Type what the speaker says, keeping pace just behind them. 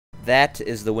That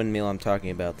is the windmill I'm talking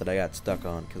about that I got stuck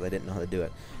on because I didn't know how to do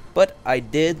it. But I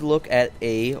did look at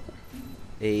a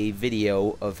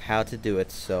video of how to do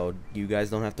it, so you guys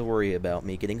don't have to worry about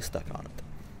me getting stuck on it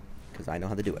because I know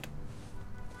how to do it.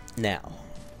 Now,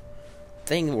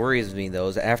 thing that worries me though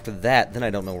is after that, then I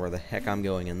don't know where the heck I'm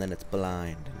going, and then it's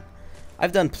blind.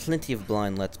 I've done plenty of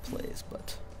blind Let's Plays,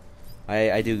 but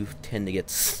I do tend to get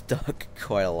stuck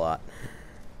quite a lot.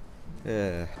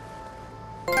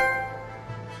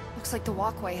 Looks like the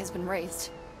walkway has been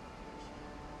raised.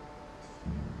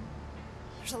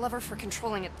 There's a lever for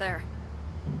controlling it there.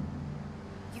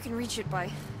 You can reach it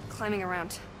by climbing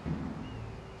around.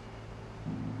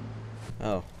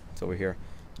 Oh, it's over here.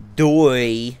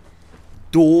 Doy!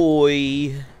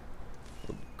 Doy!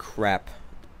 Oh, crap.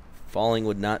 Falling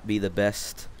would not be the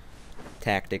best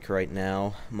tactic right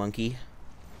now, monkey.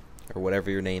 Or whatever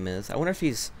your name is. I wonder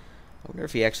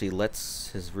if he actually lets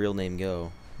his real name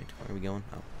go. Where are we going?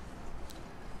 Oh.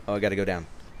 Oh, I gotta go down.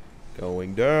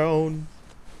 Going down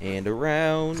and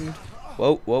around.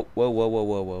 Whoa, whoa, whoa, whoa, whoa,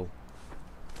 whoa, whoa.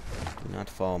 Do not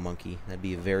fall, monkey. That'd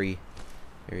be a very,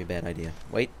 very bad idea.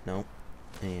 Wait, no.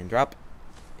 And drop.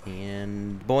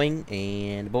 And boing,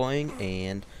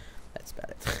 and that's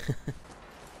about it.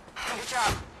 Good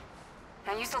job.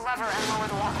 Now use the lever and lower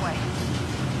the walkway.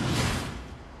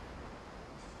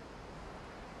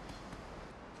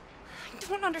 I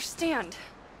don't understand.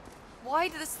 Why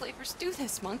do the slavers do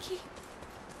this, monkey?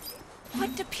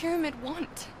 What do Pyramid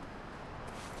want?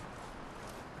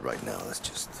 Right now, let's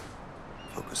just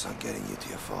focus on getting you to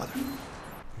your father.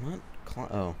 What?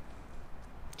 Oh.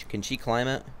 Can she climb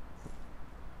it?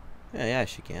 Yeah,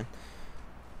 she can.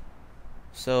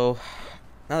 So,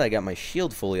 now that I got my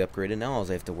shield fully upgraded, now all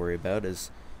I have to worry about is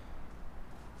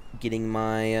getting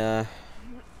my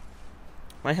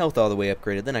my health all the way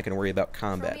upgraded. Then I can worry about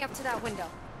combat. Throw me up to that window.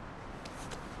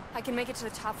 I can make it to the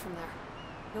top from there.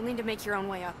 You'll need to make your own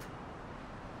way up.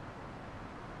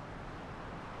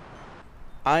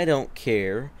 I don't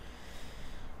care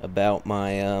about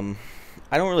my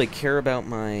I don't really care about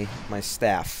my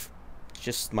staff. It's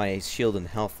just my shield and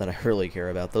health that I really care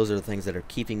about. Those are the things that are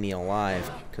keeping me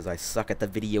alive because I suck at the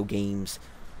video games.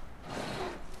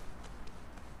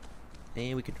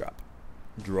 And we can drop.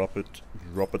 Drop it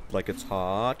like it's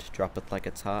hot. Drop it like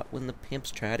it's hot when the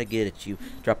pimps try to get at you.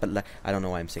 Drop it like... I don't know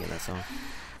why I'm singing that song.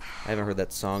 I haven't heard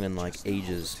that song in like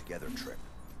ages. Together, Trip.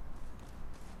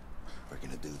 We're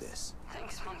gonna do this.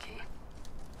 Thanks, monkey.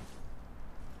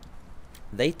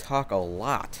 They talk a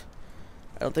lot.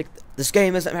 I don't think... This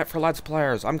game isn't meant for Let's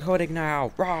Players. I'm coding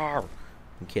now. Rawr!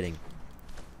 I'm kidding.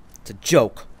 It's a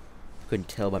joke. Couldn't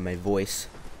tell by my voice.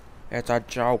 It's a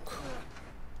joke.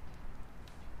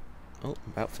 Oh,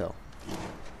 about fell.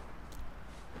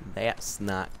 That's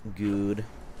not good.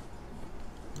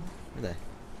 Where the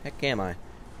heck am I?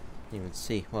 Can't even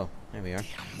see. Whoa, there we are.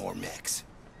 Damn, more mechs.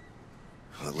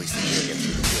 Well, at least they can't get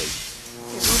through the gate.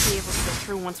 We will be able to get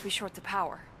through once we short the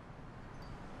power.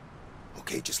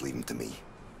 Okay, just leave them to me.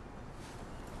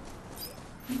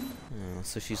 Oh,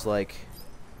 so she's like...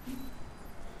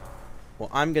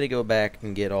 Well, I'm gonna go back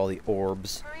and get all the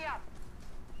orbs. Hurry up.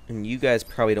 And you guys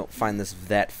probably don't find this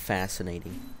that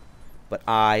fascinating. But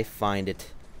I find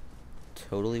it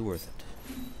totally worth it.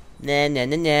 Nah, nah,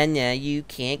 nah, nah, nah, you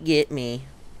can't get me.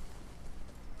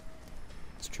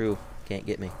 It's true, can't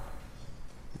get me.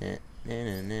 Nah, nah,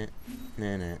 nah, nah,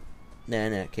 nah, nah, nah,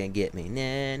 nah, can't get me.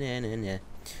 Nah, nah, nah, nah,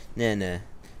 nah, nah,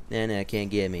 nah, nah, can't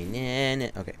get me. Nah,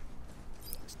 nah. Okay,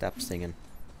 stop singing.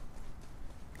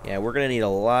 Yeah, we're gonna need a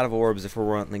lot of orbs if we're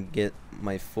wanting to get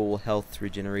my full health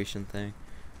regeneration thing.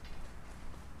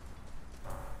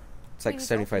 It's like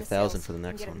 75,000 for the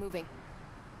next one. Moving.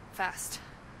 Fast.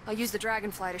 I'll use the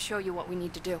dragonfly to show you what we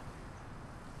need to do.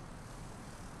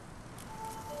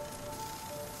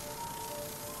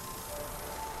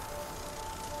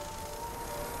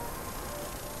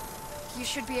 You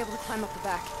should be able to climb up the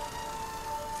back.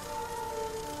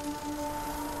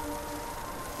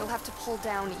 You'll have to pull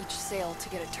down each sail to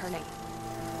get it turning.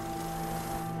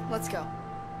 Let's go.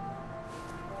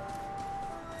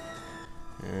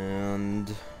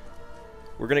 And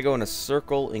we're gonna go in a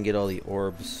circle and get all the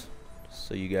orbs,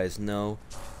 so you guys know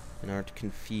and aren't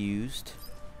confused.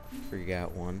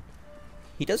 Forgot one.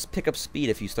 He does pick up speed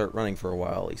if you start running for a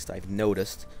while, at least I've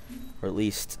noticed. Or at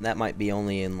least that might be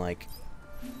only in like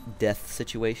death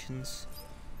situations.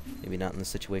 Maybe not in the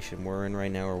situation we're in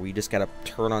right now, where we just gotta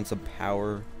turn on some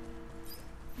power.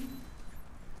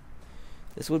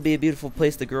 This would be a beautiful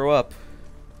place to grow up.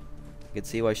 I could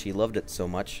see why she loved it so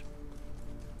much.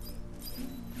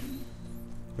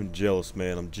 I'm jealous,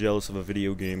 man. I'm jealous of a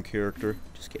video game character.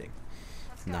 Just kidding.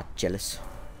 I'm not jealous.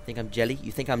 Think I'm jelly?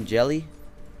 You think I'm jelly?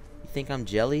 think I'm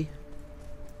jelly?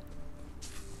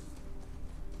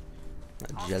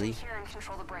 Not I'll jelly. stay here and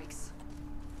control the brakes.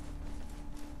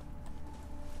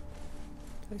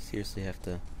 I seriously have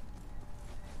to...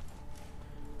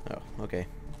 Oh, okay.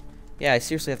 Yeah, I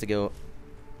seriously have to go...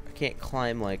 I can't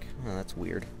climb like... Oh, that's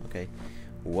weird. Okay.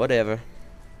 Whatever.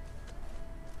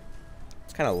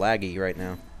 It's kind of laggy right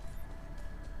now.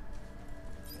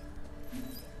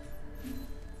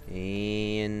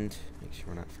 And... make sure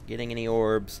we're not forgetting any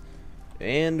orbs.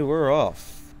 And we're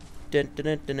off.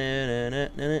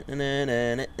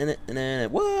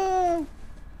 Whoa!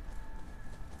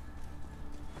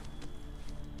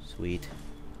 Sweet.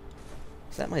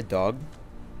 Is that my dog?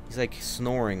 He's like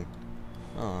snoring.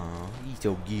 Aw, he's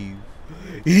so cute.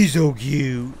 He's so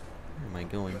cute. Where am I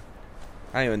going?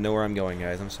 I don't even know where I'm going,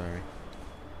 guys. I'm sorry.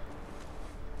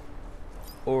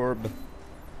 Orb.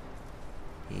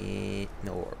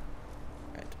 No orb.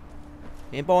 Right.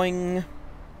 And boing.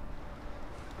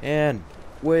 And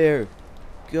we're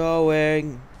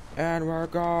going. And we're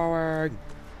going.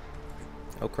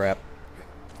 Oh crap.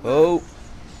 Oh.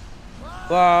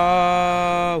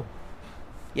 Whoa!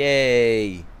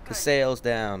 Yay! The sail's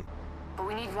down. But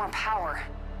we need more power.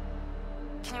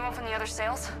 Can you open the other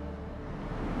sails?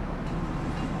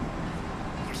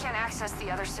 You can't access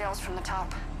the other sails from the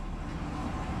top.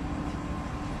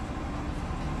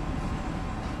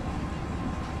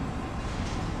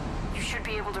 You should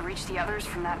be able to reach the others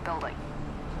from that building.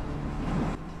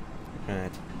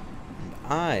 Right. And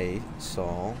I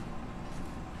saw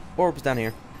orbs down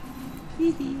here.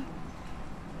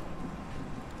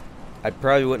 I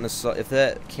probably wouldn't have saw if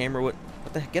that camera would.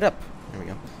 What the heck? Get up! There we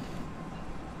go.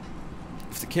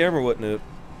 If the camera wouldn't have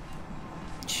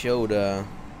showed, oh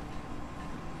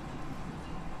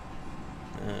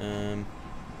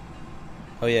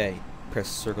yeah, press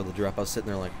circle to drop. I was sitting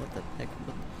there like, what the heck?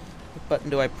 What button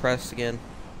do I press again?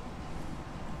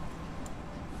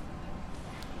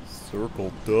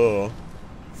 Circle, duh.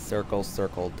 Circle,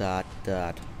 circle, dot,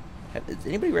 dot. Does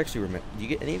anybody actually remember? Do you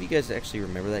get any of you guys actually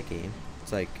remember that game?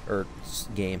 It's like,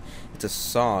 game. It's a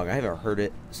song. I haven't heard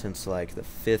it since like the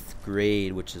 5th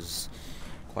grade, which is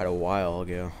quite a while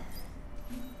ago.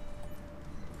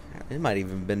 It might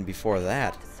even been before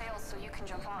that. The sails so you can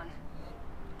jump on.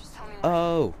 Just tell me when.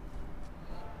 Oh,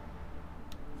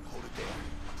 Hold it there.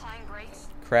 Applying brakes.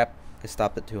 crap! I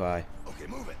stopped it too high. Okay,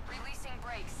 move it. Releasing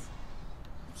brakes.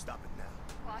 Stop it now.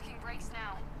 Locking brakes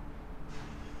now.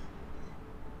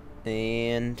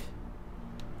 And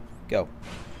go.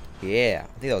 Yeah,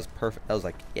 I think that was perfect. That was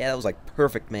like, yeah, that was like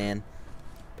perfect, man.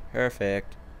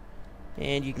 Perfect.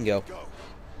 And you can go. Go.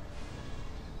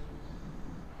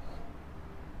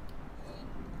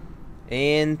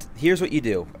 And here's what you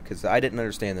do, because I didn't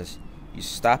understand this. You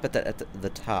stop at the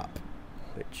top,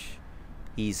 which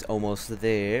he's almost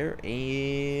there,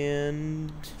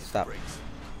 and stop. Brakes.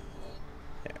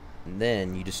 There. And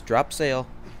then you just drop sail.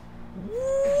 Whee!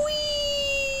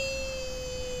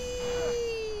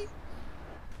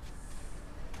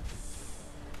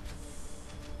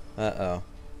 Uh-oh.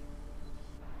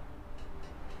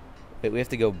 Wait, we have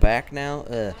to go back now?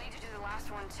 We'll need to do the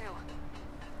last one too.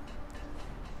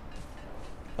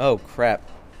 Oh, crap.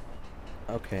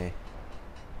 Okay.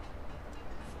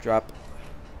 Drop.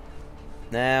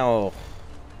 Now.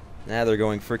 Now they're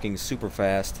going freaking super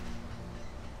fast.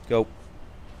 Go.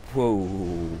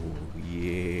 Whoa.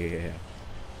 Yeah.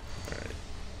 Alright.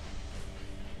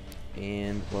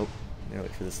 And, whoa. Gotta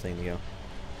wait for this thing to go.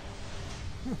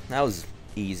 That was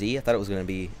easy. I thought it was going to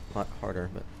be a lot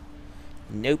harder, but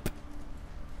nope.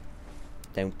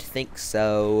 Don't think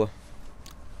so.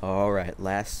 Alright,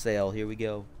 last sail. Here we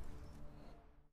go.